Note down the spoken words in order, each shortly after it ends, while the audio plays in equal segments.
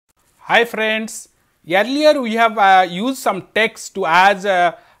Hi friends, earlier we have used some text to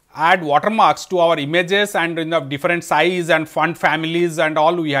add watermarks to our images and in the different size and font families and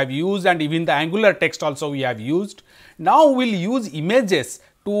all we have used, and even the angular text also we have used. Now we will use images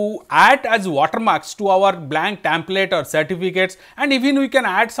to add as watermarks to our blank template or certificates, and even we can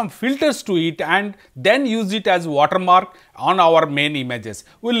add some filters to it and then use it as watermark on our main images.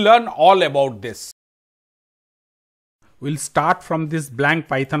 We will learn all about this. We will start from this blank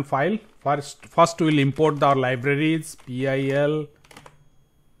Python file. First we will import our libraries, pil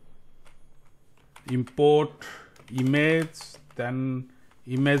import image, then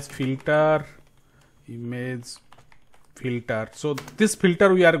image filter. So this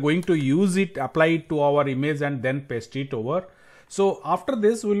filter we are going to use it, apply it to our image and then paste it over. So after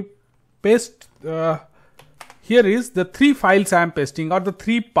this we will paste here is the three files I am pasting, or the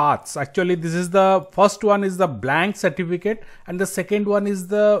three paths. Actually this is the first one is the blank certificate, and the second one is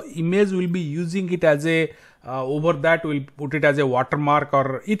the image. We will be using it as a over that we will put it as a watermark,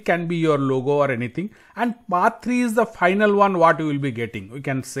 or it can be your logo or anything. And path 3 is the final one what you will be getting. We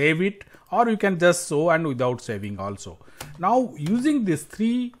can save it or you can just show and without saving also. Now using these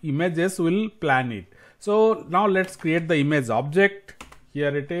three images we will plan it. So now let's create the image object.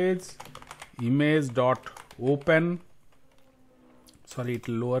 Here it is, image dot open, sorry it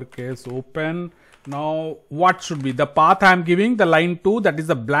lowercase open. Now what should be the path I am giving? The line 2, that is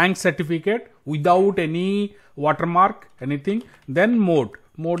the blank certificate without any watermark anything. Then mode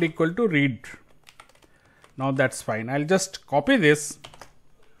equal to read. Now that's fine. I'll just copy this,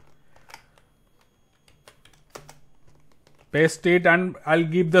 paste it, and I'll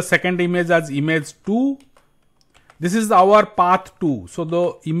give the second image as image 2. This is our path 2. So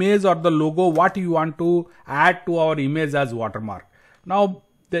the image or the logo what you want to add to our image as watermark. Now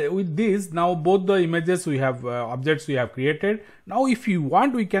with this, now both the images we have objects we have created. Now if you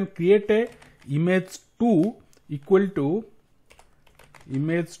want, we can create a image 2 equal to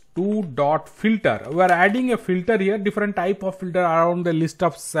image 2 dot filter. We are adding a filter here, different type of filter, around the list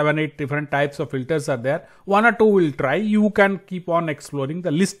of 7-8 different types of filters are there. 1 or 2 will try. You can keep on exploring.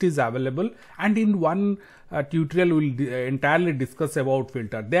 The list is available, and in one tutorial we will entirely discuss about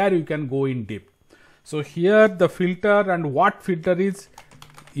filter. There you can go in deep. So here the filter, and what filter is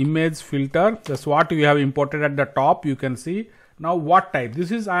image filter, just what we have imported at the top you can see. Now what type?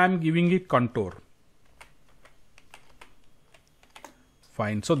 This is I am giving it contour.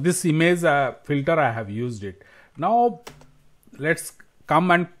 Fine. So this image filter I have used it. Now let's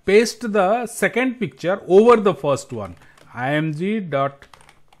come and paste the second picture over the first one. img dot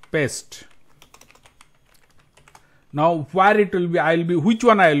paste. Now where it will be, I will be, which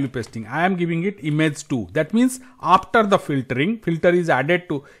one I will be pasting? I am giving it image 2. That means after the filtering, filter is added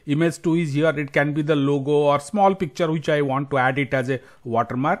to image 2 is here. It can be the logo or small picture which I want to add it as a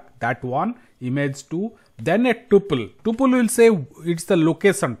watermark. That one, image 2. Then a tuple. Tuple will say it's the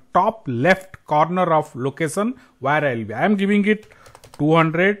location, top left corner of location where I will be. I am giving it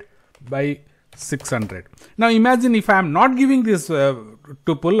 200 by 600. Now imagine if I am not giving this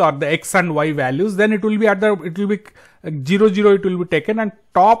tuple or the x and y values, then it will be at the, it will be 0 0 it will be taken, and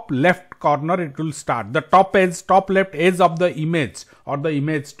top left corner it will start. The top edge, top left edge of the image or the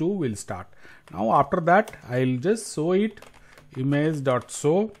image 2 will start. Now after that I will just show it, image dot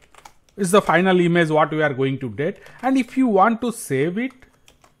show is the final image what we are going to get. And if you want to save it,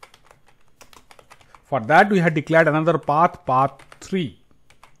 for that we have declared another path, path 3.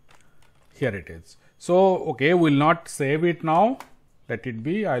 Here it is. So okay, we will not save it now, let it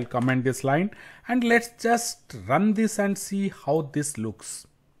be. I will comment this line, and let's just run this and see how this looks.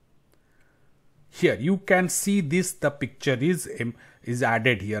 Here you can see this, the picture is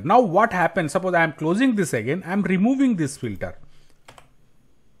added here. Now what happens? Suppose I am closing this again, I am removing this filter.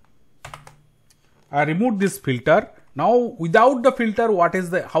 I remove this filter. Now without the filter, what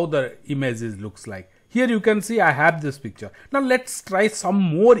is the, how the image looks like? Here you can see I have this picture. Now let's try some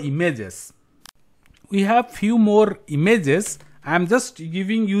more images. We have few more images. I am just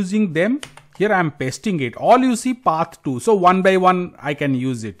using them. Here I am pasting it. All you see path 2. So one by one I can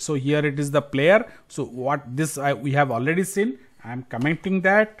use it. So here it is the player. So what this we have already seen. I am commenting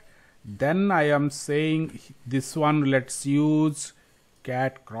that. Then I am saying this one let's use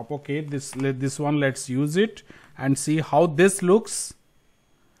cat crop. Okay, this one let's use it and see how this looks.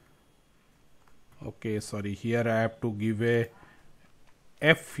 Okay, sorry, here I have to give a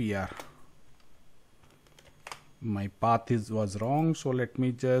F here. My path was wrong, so let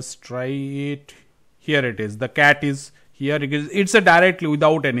me just try it. Here it is, the cat is here. It's a directly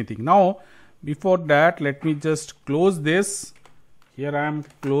without anything. Now before that, let me just close this. Here I am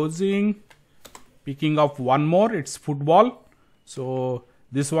closing, picking up one more, it's football. So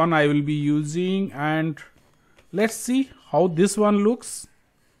this one I will be using, and let's see how this one looks.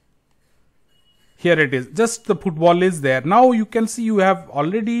 Here it is, just the football is there. Now you can see you have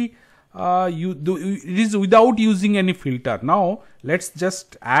already it is without using any filter. Now let's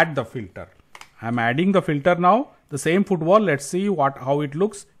just add the filter. I am adding the filter now. The same football, let's see how it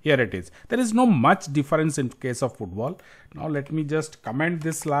looks. Here it is. There is no much difference in case of football. Now let me just comment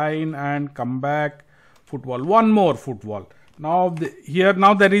this line and come back. Football, one more football. Now here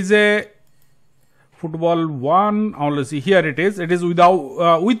now there is a football one. Now let's see, here it is. It is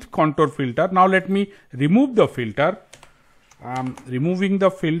without with contour filter. Now let me remove the filter. Removing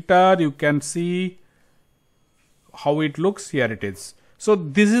the filter, you can see how it looks. Here it is. So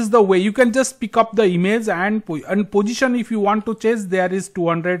this is the way you can just pick up the image and position. If you want to change, there is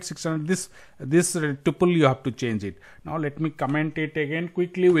 200, 600. This tuple you have to change it. Now let me comment it again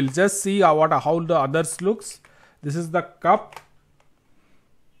quickly. We'll just see how the others looks. This is the cup.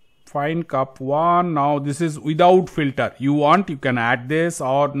 Fine, cup one. Now this is without filter. You can add this,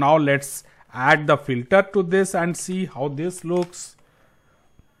 or now let's add the filter to this and see how this looks.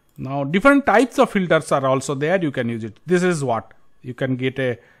 Now different types of filters are also there. You can use it. This is what you can get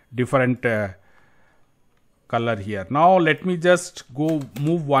a different color here. Now let me just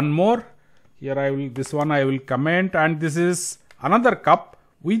move one more. Here this one I will comment, and this is another cup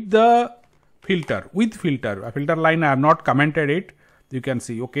with the filter. A filter line I have not commented it. You can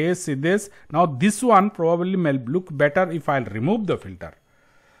see, okay, see this. Now this one probably may look better if I'll remove the filter.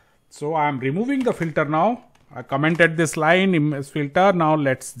 So I am removing the filter now. I commented this line, image filter. Now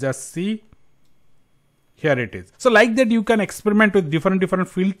let's just see. Here it is. So like that you can experiment with different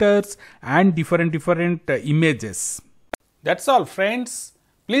filters and different images. That's all, friends.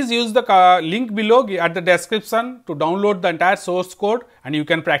 Please use the link below at the description to download the entire source code, and you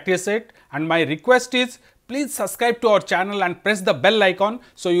can practice it. And my request is, please subscribe to our channel and press the bell icon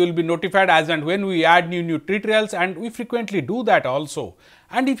so you will be notified as and when we add new tutorials, and we frequently do that also.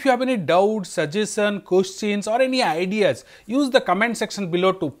 And if you have any doubts, suggestions, questions or any ideas, use the comment section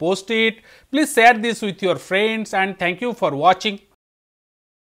below to post it. Please share this with your friends, and thank you for watching.